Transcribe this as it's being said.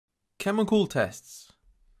Chemical tests.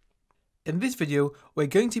 In this video, we're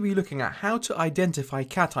going to be looking at how to identify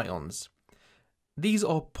cations. These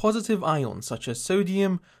are positive ions such as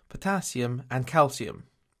sodium, potassium, and calcium.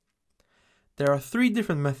 There are three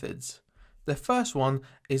different methods. The first one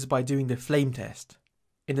is by doing the flame test.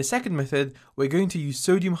 In the second method, we're going to use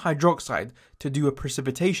sodium hydroxide to do a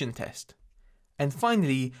precipitation test. And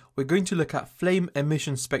finally, we're going to look at flame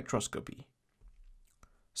emission spectroscopy.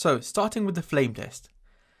 So, starting with the flame test.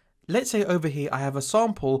 Let's say over here I have a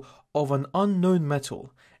sample of an unknown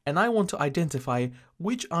metal and I want to identify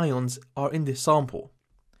which ions are in this sample.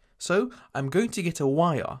 So, I'm going to get a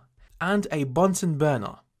wire and a Bunsen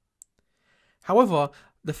burner. However,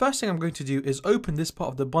 the first thing I'm going to do is open this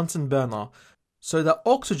part of the Bunsen burner so that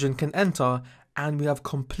oxygen can enter and we have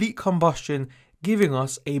complete combustion, giving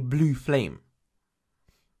us a blue flame.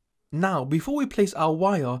 Now, before we place our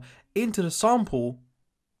wire into the sample,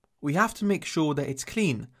 we have to make sure that it's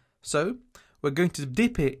clean. So, we're going to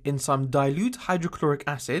dip it in some dilute hydrochloric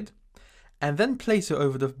acid and then place it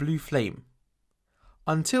over the blue flame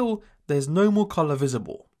until there's no more colour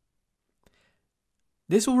visible.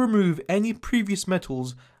 This will remove any previous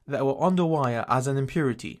metals that were on the wire as an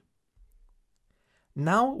impurity.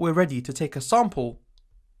 Now we're ready to take a sample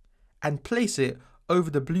and place it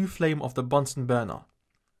over the blue flame of the Bunsen burner.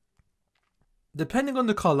 Depending on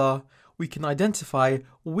the colour, we can identify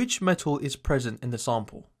which metal is present in the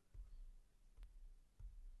sample.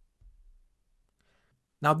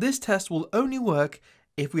 Now this test will only work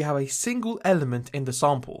if we have a single element in the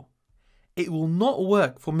sample. It will not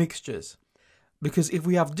work for mixtures, because if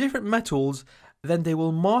we have different metals, then they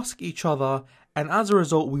will mask each other, and as a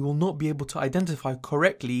result we will not be able to identify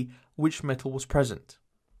correctly which metal was present.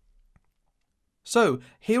 So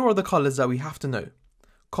here are the colours that we have to know.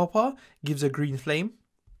 Copper gives a green flame,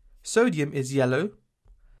 sodium is yellow,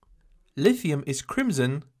 lithium is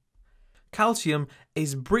crimson, calcium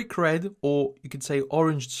is brick red, or you could say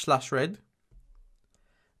orange/red,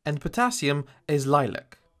 and potassium is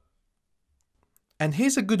lilac. And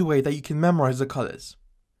here's a good way that you can memorize the colours.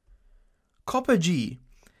 Copper G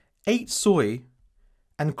ate soy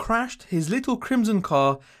and crashed his little crimson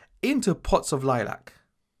car into pots of lilac.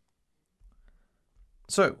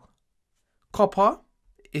 So, copper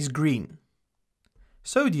is green,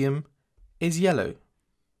 sodium is yellow,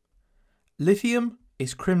 lithium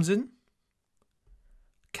is crimson,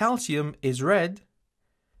 calcium is red,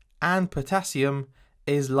 and potassium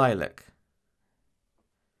is lilac.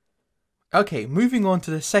 Okay, moving on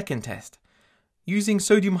to the second test, using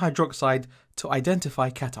sodium hydroxide to identify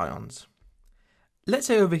cations. Let's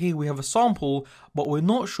say over here we have a sample, but we're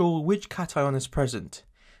not sure which cation is present.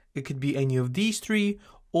 It could be any of these three,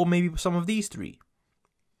 or maybe some of these three.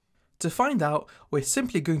 To find out, we're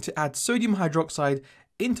simply going to add sodium hydroxide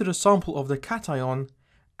into the sample of the cation,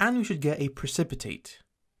 and we should get a precipitate.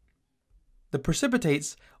 The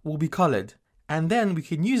precipitates will be coloured, and then we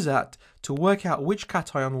can use that to work out which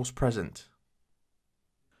cation was present.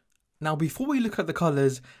 Now, before we look at the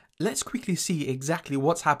colours, let's quickly see exactly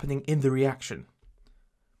what's happening in the reaction.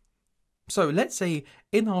 So let's say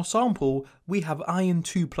in our sample we have iron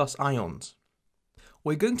 2+ ions.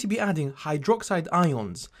 We're going to be adding hydroxide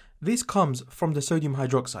ions. This comes from the sodium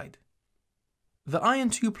hydroxide. The iron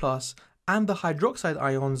 2+ and the hydroxide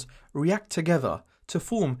ions react together to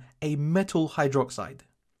form a metal hydroxide.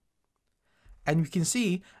 And we can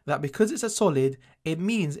see that because it's a solid, it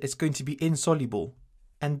means it's going to be insoluble,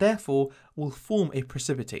 and therefore will form a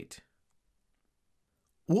precipitate.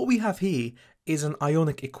 What we have here is an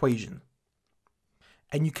ionic equation.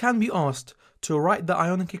 And you can be asked to write the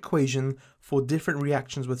ionic equation for different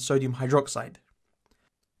reactions with sodium hydroxide.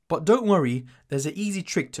 But don't worry, there's an easy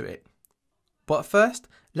trick to it. But first,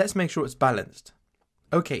 let's make sure it's balanced.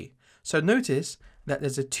 Okay, so notice that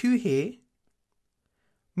there's a 2 here,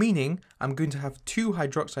 meaning I'm going to have 2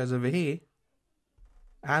 hydroxides over here,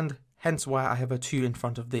 and hence why I have a 2 in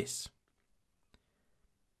front of this.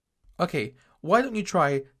 Okay, why don't you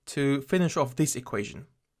try to finish off this equation?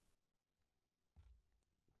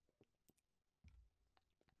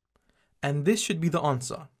 And this should be the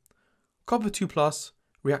answer. Copper 2+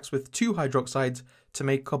 reacts with 2 hydroxides to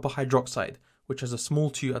make copper hydroxide, which has a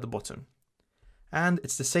small 2 at the bottom. And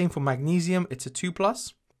it's the same for magnesium, it's a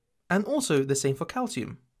 2+, and also the same for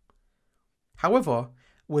calcium. However,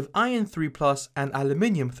 with iron 3+ and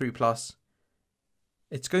aluminium 3+,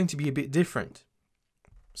 it's going to be a bit different.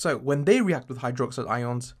 So when they react with hydroxide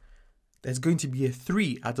ions, there's going to be a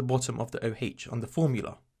 3 at the bottom of the OH on the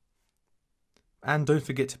formula. And don't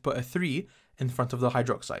forget to put a 3 in front of the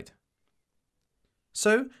hydroxide.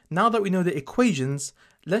 So now that we know the equations,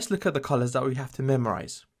 let's look at the colours that we have to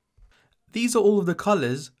memorize. These are all of the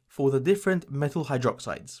colours for the different metal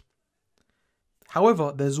hydroxides.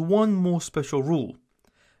 However, there's one more special rule.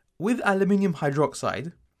 With aluminium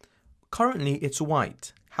hydroxide, currently it's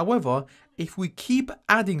white. However, if we keep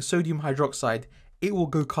adding sodium hydroxide, it will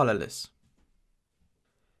go colorless.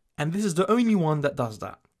 And this is the only one that does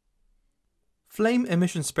that. Flame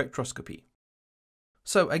emission spectroscopy.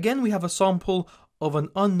 So again, we have a sample of an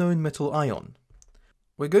unknown metal ion.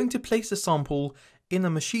 We're going to place the sample in a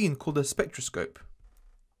machine called a spectroscope.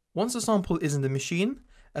 Once the sample is in the machine,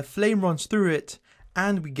 a flame runs through it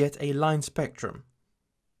and we get a line spectrum.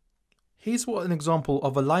 Here's what an example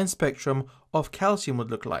of a line spectrum of calcium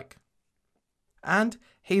would look like. And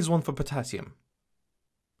here's one for potassium.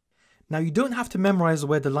 Now you don't have to memorize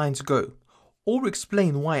where the lines go or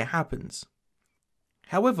explain why it happens.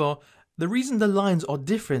 However, the reason the lines are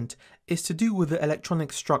different is to do with the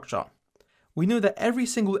electronic structure. We know that every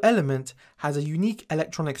single element has a unique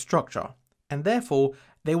electronic structure, and therefore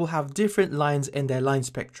they will have different lines in their line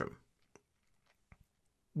spectrum.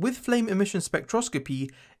 With flame emission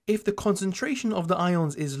spectroscopy, if the concentration of the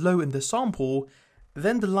ions is low in the sample,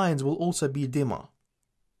 then the lines will also be dimmer.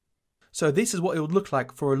 So this is what it would look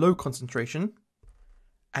like for a low concentration,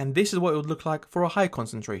 and this is what it would look like for a high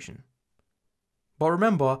concentration. But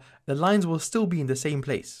remember, the lines will still be in the same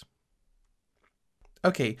place.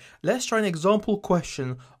 Okay, let's try an example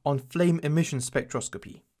question on flame emission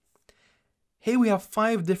spectroscopy. Here we have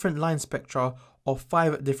 5 different line spectra of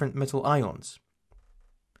 5 different metal ions.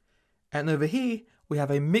 And over here, we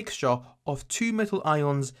have a mixture of 2 metal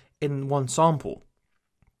ions in one sample.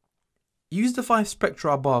 Use the 5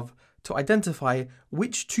 spectra above to identify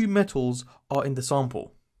which 2 metals are in the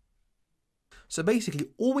sample. So basically,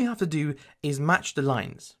 all we have to do is match the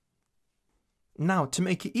lines. Now, to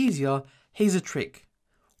make it easier, here's a trick.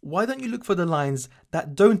 Why don't you look for the lines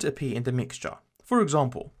that don't appear in the mixture? For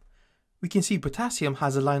example, we can see potassium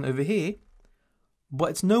has a line over here, but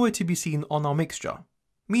it's nowhere to be seen on our mixture,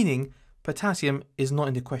 meaning potassium is not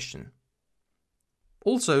in the question.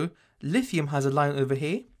 Also, lithium has a line over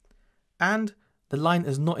here, and the line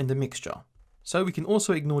is not in the mixture, so we can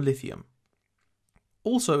also ignore lithium.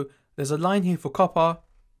 Also, there's a line here for copper,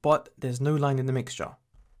 but there's no line in the mixture,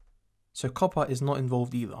 so copper is not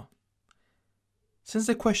involved either. Since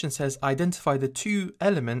the question says identify the 2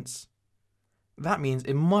 elements, that means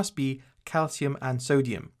it must be calcium and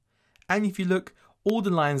sodium, and if you look, all the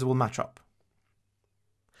lines will match up.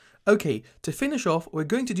 Okay, to finish off, we're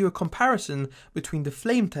going to do a comparison between the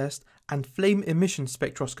flame test and flame emission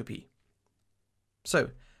spectroscopy.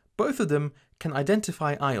 So, both of them can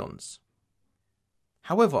identify ions.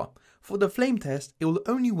 However, for the flame test, it will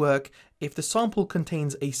only work if the sample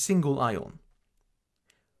contains a single ion.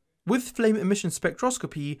 With flame emission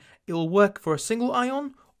spectroscopy, it will work for a single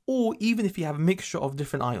ion or even if you have a mixture of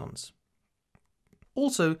different ions.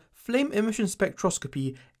 Also, flame emission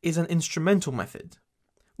spectroscopy is an instrumental method,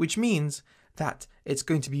 which means that it's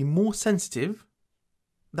going to be more sensitive.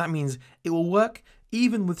 That means it will work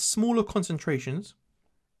even with smaller concentrations.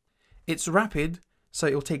 It's rapid, so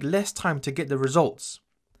it will take less time to get the results.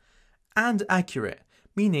 And accurate,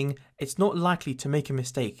 meaning it's not likely to make a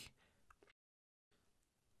mistake.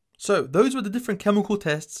 So those were the different chemical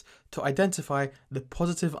tests to identify the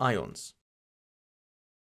positive ions.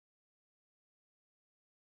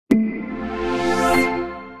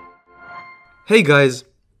 Hey guys,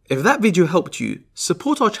 if that video helped you,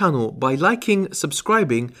 support our channel by liking,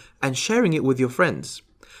 subscribing and sharing it with your friends.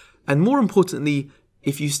 And more importantly,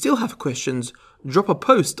 if you still have questions, drop a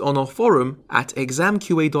post on our forum at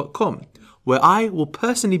ExamQA.com, where I will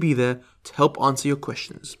personally be there to help answer your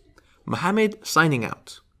questions. Mohammed signing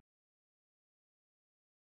out.